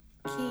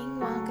King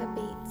Wonka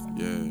Beats.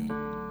 Yeah.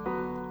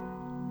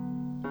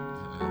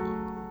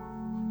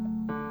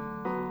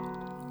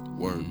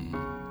 Word.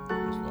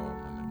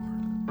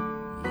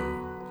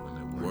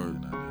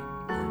 Word.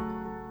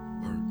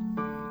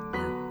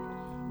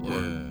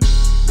 Yeah.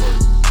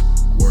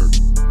 Work.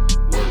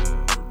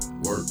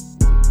 Work.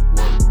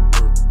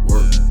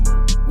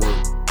 Work.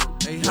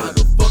 Hey, how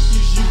the fuck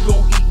is you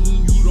gon' eat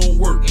and you don't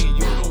work?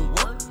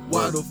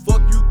 Why the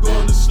fuck you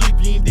going to sleep?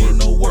 You ain't did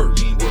no work.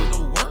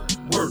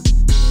 Work.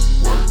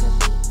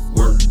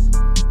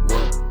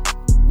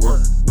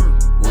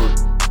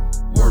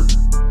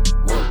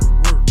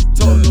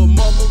 Told her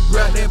mama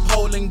grab that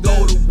pole and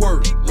go to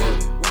work.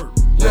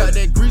 Grab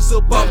that grease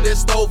up off that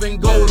stove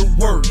and go to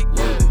work.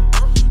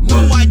 No,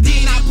 I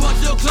did not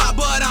punch your clock,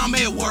 but I'm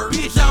at work.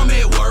 Bitch, I'm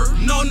at work.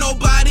 No,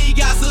 nobody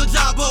got a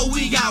job, but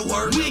we got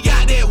work. We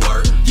got that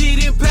work.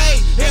 Getting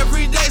paid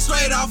every day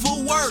straight off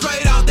of work.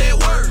 Straight off that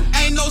work.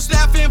 Ain't no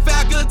staffing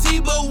faculty,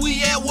 but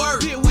we at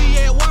work. Yeah, we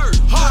at work.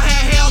 Hard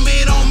hat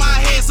helmet on my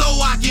head so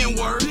I can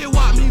work. Yeah,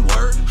 watch me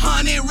work.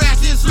 100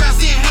 ratchets, straps,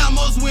 and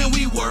hammers when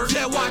we work.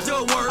 Yeah, watch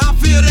your work. I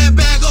feel that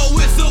bag go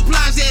with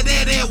supplies, yeah,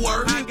 that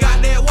work. I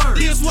got that work.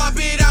 Then swap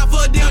it out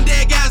for them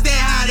dead guys, that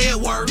how that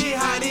work. Yeah,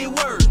 how they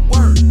work.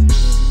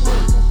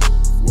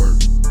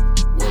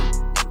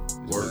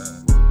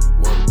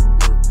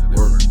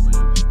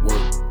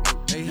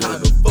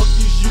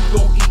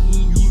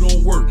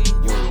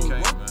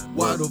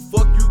 Why the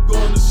fuck you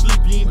going to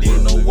sleep? You ain't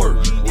did no work.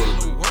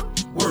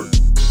 Work.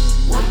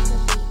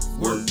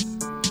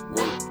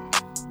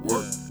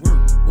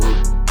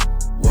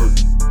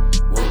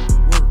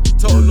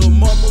 Told her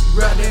mama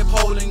grab that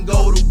pole and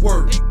go to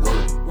work.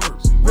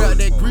 Grab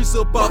that grease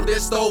up off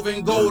that stove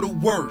and go to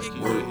work.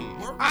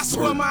 I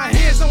swear my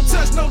hands don't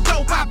touch no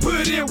dope, I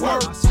put in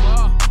work.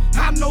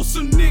 I know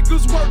some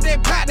niggas work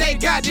that pot, they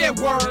got that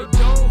work.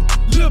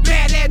 Look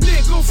bad that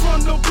nigga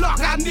from the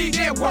block, I need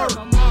that work.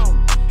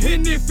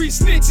 And if he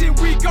snitching,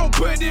 we gon'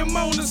 put him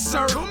on the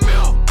search.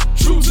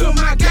 True to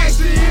my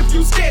gangster, if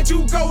you scared,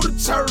 you go to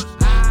church.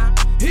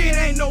 It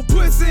ain't no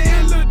pussy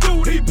in the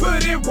dude, he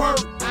put in work.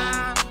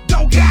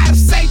 Don't gotta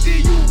say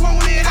that you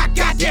want it, I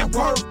got that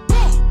work.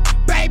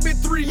 Baby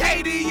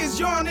 380 is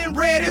young and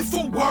ready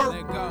for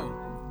work.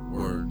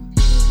 Word.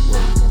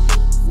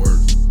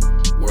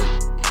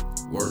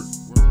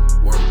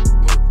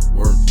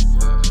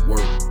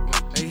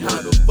 Hey,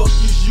 how the fuck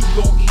is you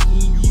gon' eat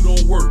and you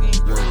don't work?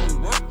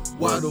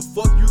 Why the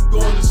fuck you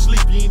going to sleep?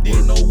 You ain't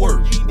did no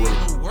work.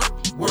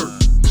 Work.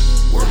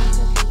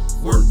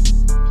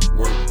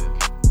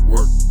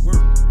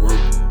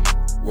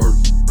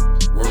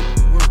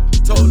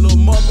 Told her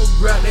mama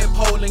grab that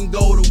pole and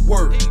go to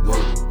work.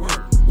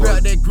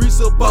 Grab that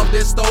grease up off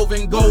that stove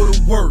and go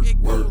to work.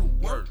 Work.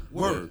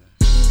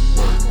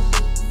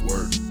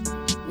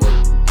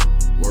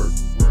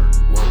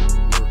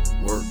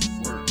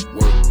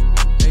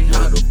 Hey,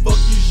 how the fuck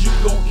is you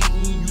gon'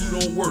 eat and you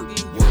don't work?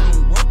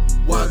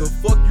 Why the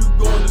fuck you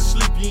going to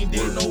sleep? You ain't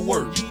did no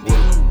work.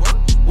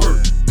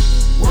 Work.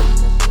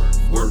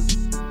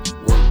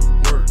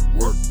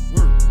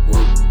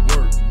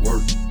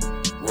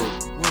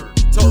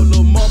 Told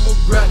her mama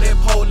grab that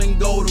pole and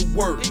go to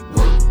work.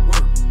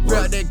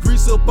 Grab that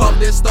grease up off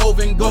that stove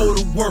and go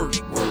to work.